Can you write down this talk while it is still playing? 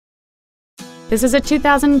This is a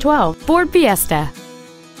 2012 Ford Fiesta.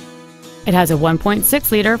 It has a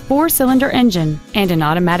 1.6-liter four-cylinder engine and an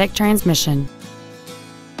automatic transmission.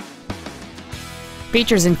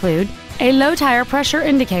 Features include a low tire pressure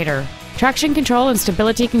indicator, traction control and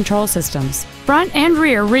stability control systems, front and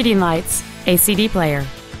rear reading lights, a CD player,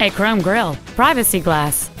 a chrome grille, privacy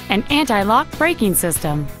glass, an anti-lock braking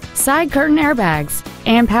system, side curtain airbags,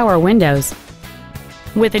 and power windows.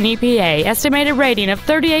 With an EPA estimated rating of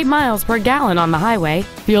 38 miles per gallon on the highway,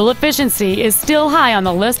 fuel efficiency is still high on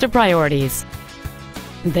the list of priorities.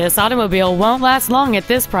 This automobile won't last long at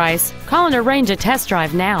this price. Call and arrange a test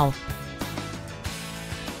drive now.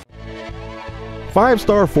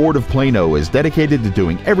 5-Star Ford of Plano is dedicated to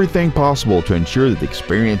doing everything possible to ensure that the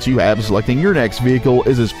experience you have selecting your next vehicle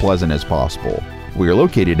is as pleasant as possible. We are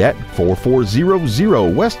located at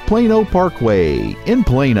 4400 West Plano Parkway in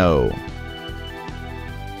Plano.